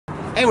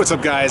Hey, what's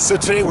up guys? So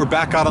today we're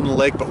back out on the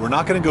lake, but we're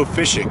not gonna go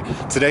fishing.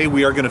 Today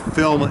we are gonna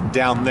film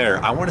down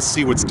there. I wanna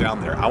see what's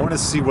down there. I wanna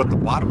see what the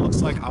bottom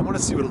looks like. I wanna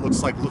see what it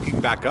looks like looking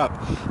back up.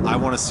 I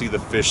wanna see the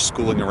fish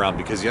schooling around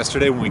because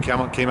yesterday when we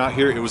came out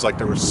here, it was like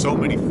there were so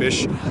many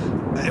fish.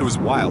 It was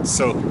wild.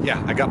 So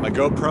yeah, I got my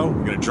GoPro.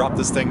 I'm gonna drop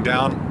this thing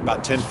down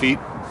about 10 feet,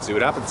 see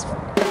what happens.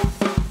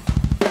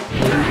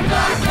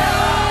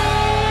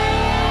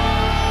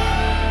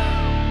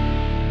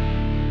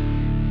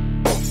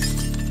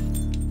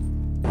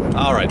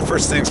 All right,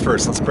 first things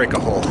first, let's break a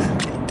hole.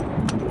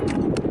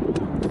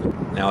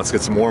 Now let's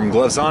get some warm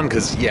gloves on,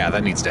 because yeah,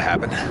 that needs to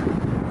happen.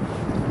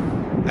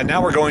 And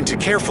now we're going to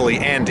carefully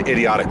and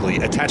idiotically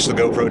attach the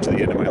GoPro to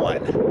the end of my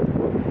line.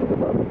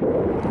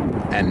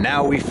 And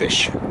now we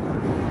fish.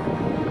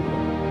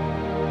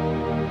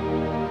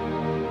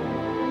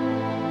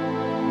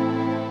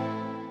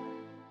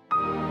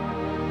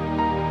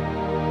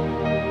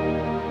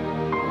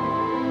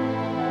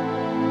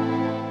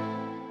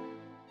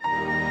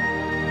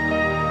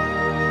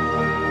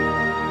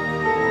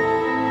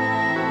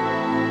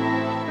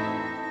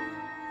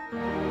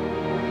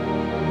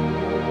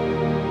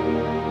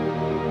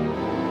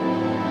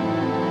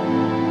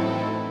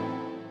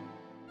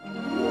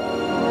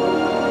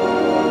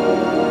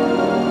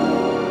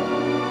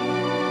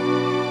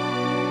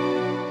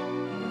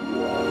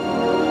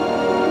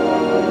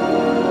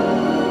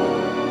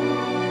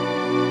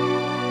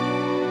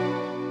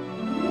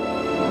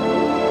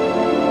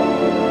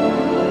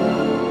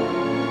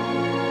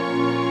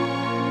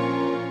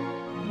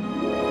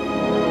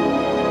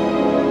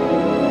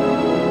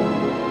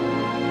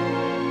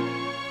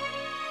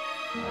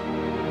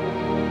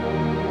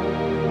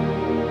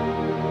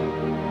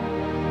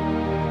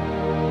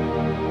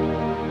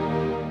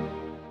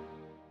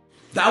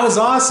 That was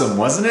awesome,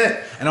 wasn't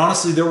it? And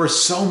honestly, there were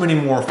so many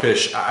more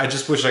fish. I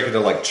just wish I could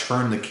have like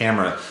turned the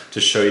camera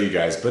to show you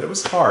guys, but it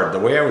was hard. The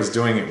way I was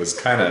doing it was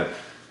kind of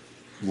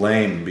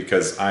lame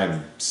because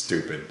I'm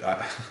stupid.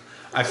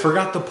 I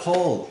forgot the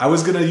pole. I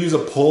was gonna use a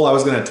pole. I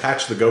was gonna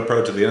attach the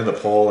GoPro to the end of the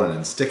pole and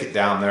then stick it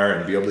down there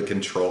and be able to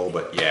control,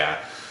 but yeah,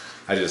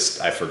 I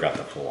forgot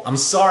the pole. I'm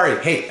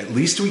sorry. Hey, at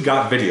least we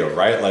got video,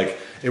 right? Like,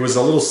 it was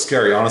a little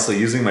scary, honestly,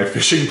 using my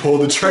fishing pole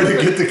to try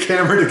to get the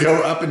camera to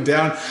go up and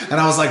down. And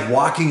I was like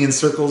walking in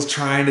circles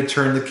trying to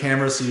turn the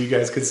camera so you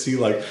guys could see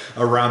like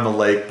around the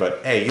lake.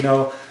 But hey, you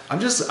know, I'm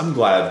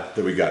glad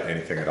that we got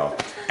anything at all.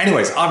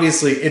 Anyways,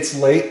 obviously it's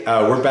late.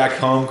 We're back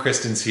home,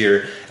 Kristen's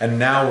here. And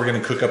now we're gonna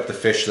cook up the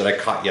fish that I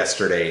caught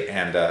yesterday.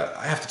 And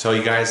I have to tell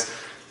you guys,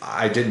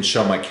 I didn't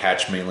show my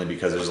catch mainly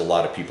because there's a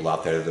lot of people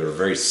out there that are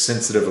very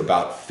sensitive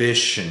about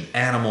fish and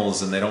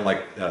animals and they don't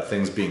like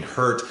things being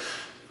hurt.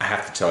 I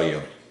have to tell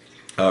you,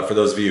 for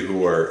those of you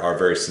who are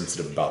very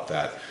sensitive about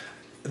that,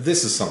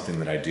 this is something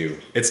that I do.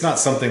 It's not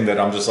something that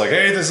I'm just like,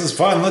 hey, this is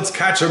fun, let's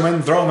catch them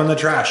and throw them in the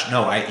trash.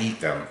 No, I eat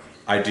them.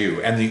 I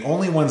do. And the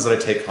only ones that I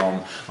take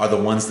home are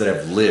the ones that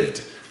have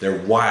lived.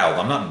 They're wild.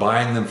 I'm not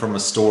buying them from a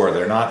store.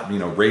 They're not, you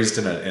know, raised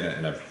in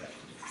a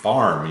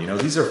farm. You know,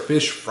 these are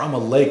fish from a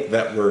lake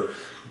that were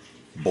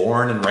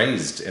born and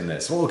raised in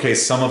this. Well, okay,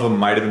 some of them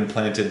might have been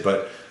planted,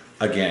 but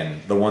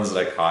again, the ones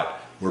that I caught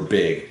were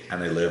big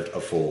and they lived a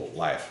full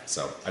life.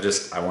 So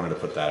I wanted to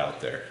put that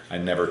out there. I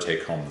never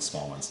take home the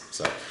small ones.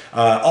 So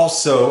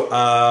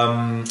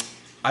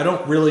I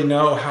don't really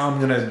know how I'm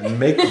gonna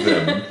make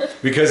them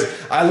because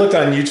I looked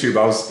on YouTube.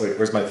 I was like,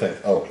 where's my thing?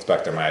 Oh, it's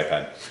back there, my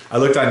iPad. I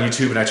looked on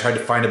YouTube and I tried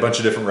to find a bunch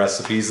of different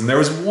recipes and there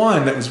was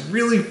one that was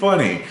really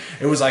funny.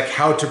 It was like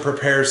how to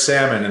prepare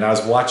salmon and I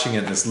was watching it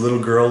and this little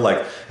girl,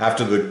 like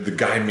after the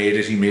guy made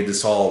it, he made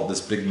this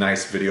big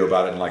nice video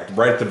about it and like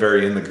right at the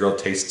very end the girl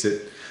tastes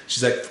it.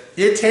 She's like,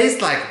 it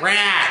tastes like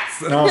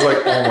rats. And I was like,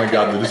 oh my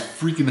God, that is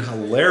freaking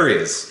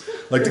hilarious.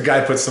 Like the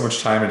guy put so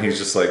much time and he's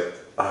just like,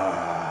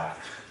 ah.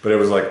 But it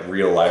was like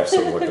real life,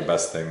 so it was like the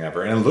best thing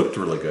ever. And it looked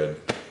really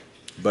good.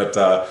 But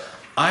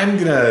I'm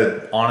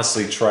gonna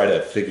honestly try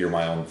to figure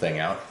my own thing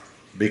out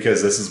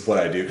because this is what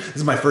I do. This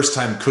is my first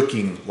time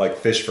cooking like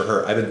fish for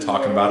her. I've been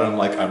talking about it. I'm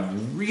like,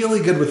 I'm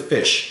really good with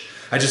fish.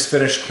 I just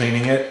finished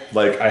cleaning it.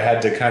 Like I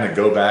had to kind of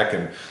go back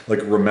and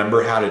like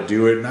remember how to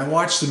do it. And I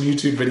watched some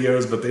YouTube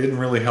videos, but they didn't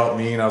really help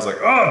me. And I was like,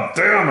 oh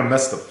damn, I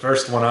messed the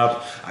first one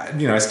up.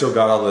 I still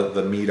got all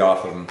the meat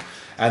off of them.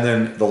 And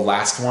then the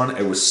last one,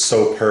 it was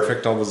so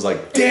perfect. I was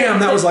like, damn,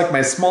 that was like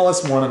my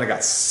smallest one. And I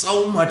got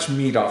so much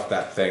meat off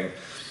that thing.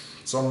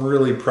 So I'm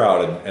really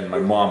proud, and my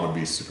mom would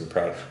be super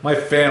proud. My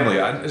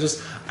family,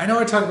 I know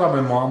I talk about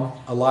my mom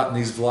a lot in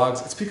these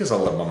vlogs. It's because I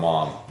love my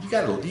mom.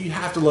 You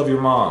have to love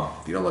your mom.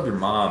 If you don't love your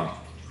mom,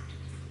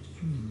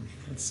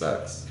 it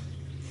sucks.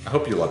 I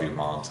hope you love your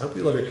moms. I hope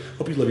you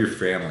love your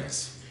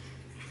families.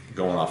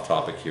 Going off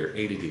topic here,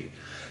 ADD.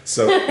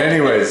 So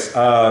anyways,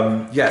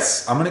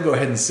 yes, I'm gonna go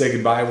ahead and say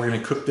goodbye. We're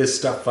gonna cook this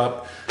stuff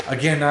up.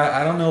 Again,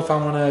 I don't know if I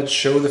wanna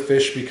show the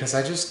fish because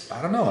I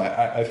don't know.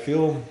 I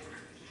feel,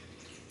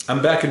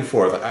 I'm back and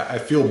forth. I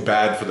feel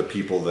bad for the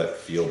people that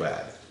feel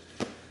bad.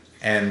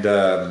 And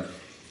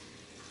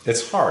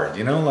it's hard,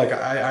 you know, like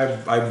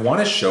I want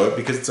to show it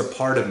because it's a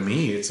part of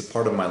me. It's a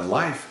part of my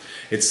life.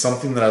 It's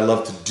something that I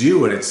love to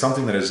do, and it's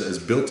something that is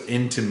built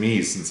into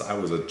me since I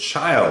was a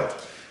child.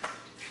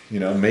 You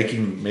know,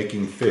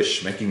 making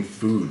fish, making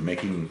food,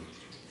 making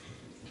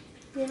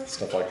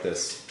stuff like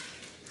this.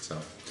 So,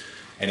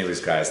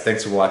 anyways, guys,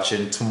 thanks for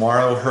watching.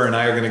 Tomorrow, her and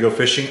I are gonna go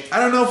fishing. I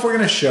don't know if we're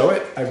gonna show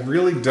it. I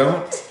really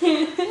don't.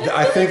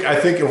 I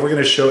think if we're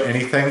gonna show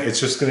anything, it's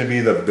just gonna be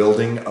the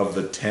building of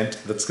the tent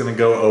that's gonna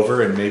go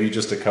over, and maybe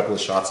just a couple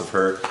of shots of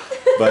her.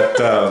 But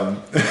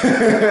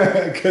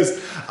because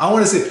I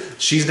want to see,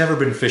 she's never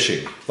been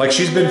fishing. Like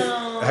she's been.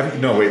 Have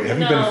you been?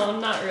 No,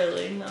 not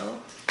really. No.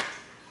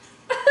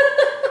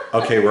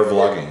 Okay, we're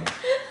vlogging.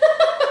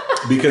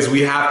 Because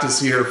we have to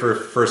see her for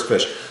first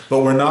fish.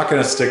 But we're not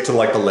going to stick to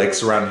like the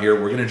lakes around here.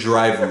 We're going to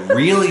drive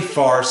really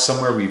far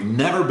somewhere we've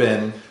never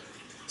been.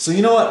 So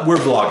you know what? We're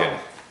vlogging.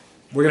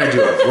 We're going to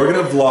do it. We're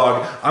going to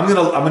vlog. I'm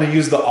going to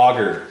use the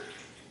auger.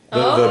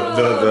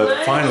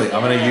 Nice. Finally,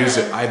 I'm going to use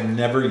it. I've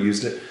never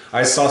used it.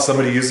 I saw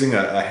somebody using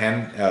a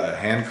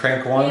hand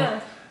crank one.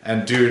 Yeah.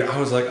 And dude, I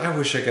was like, I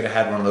wish I could have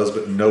had one of those,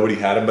 but nobody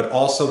had them. But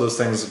also those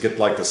things get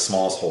like the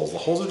smallest holes. The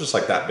holes are just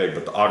like that big,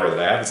 but the auger that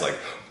I have is like,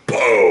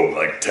 boom,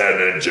 like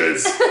 10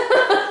 inches.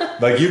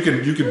 Like you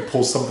can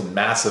pull something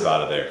massive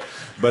out of there.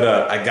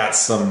 But I got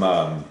some,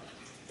 I'm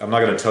not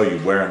going to tell you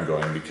where I'm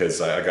going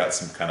because I got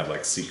some kind of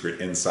like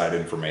secret inside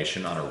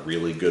information on a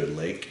really good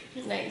lake.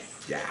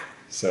 Nice. Yeah.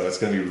 So it's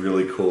going to be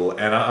really cool.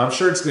 And I'm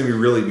sure it's going to be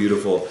really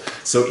beautiful.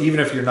 So even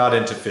if you're not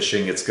into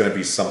fishing, it's going to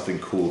be something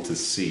cool to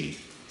see.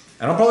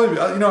 And I'll probably,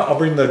 you know, I'll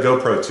bring the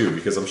GoPro too,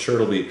 because I'm sure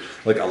it'll be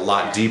like a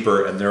lot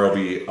deeper and there'll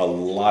be a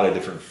lot of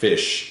different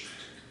fish.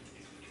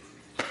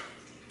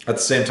 At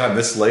the same time,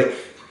 this lake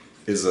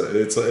is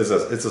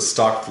a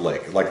stocked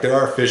lake. Like there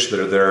are fish that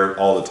are there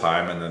all the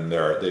time, and then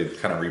they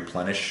kind of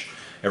replenish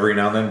every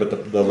now and then.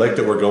 But the lake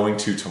that we're going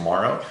to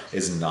tomorrow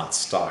is not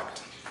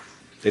stocked.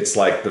 It's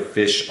like the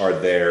fish are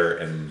there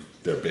and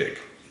they're big.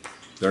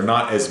 They're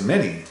not as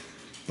many,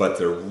 but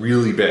they're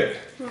really big.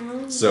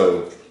 Mm-hmm.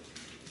 So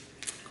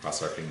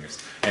cross our fingers.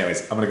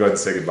 Anyways, I'm gonna go ahead and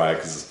say goodbye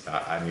because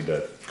I need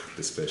to cook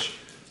this fish.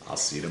 I'll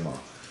see you tomorrow.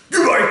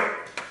 Goodbye.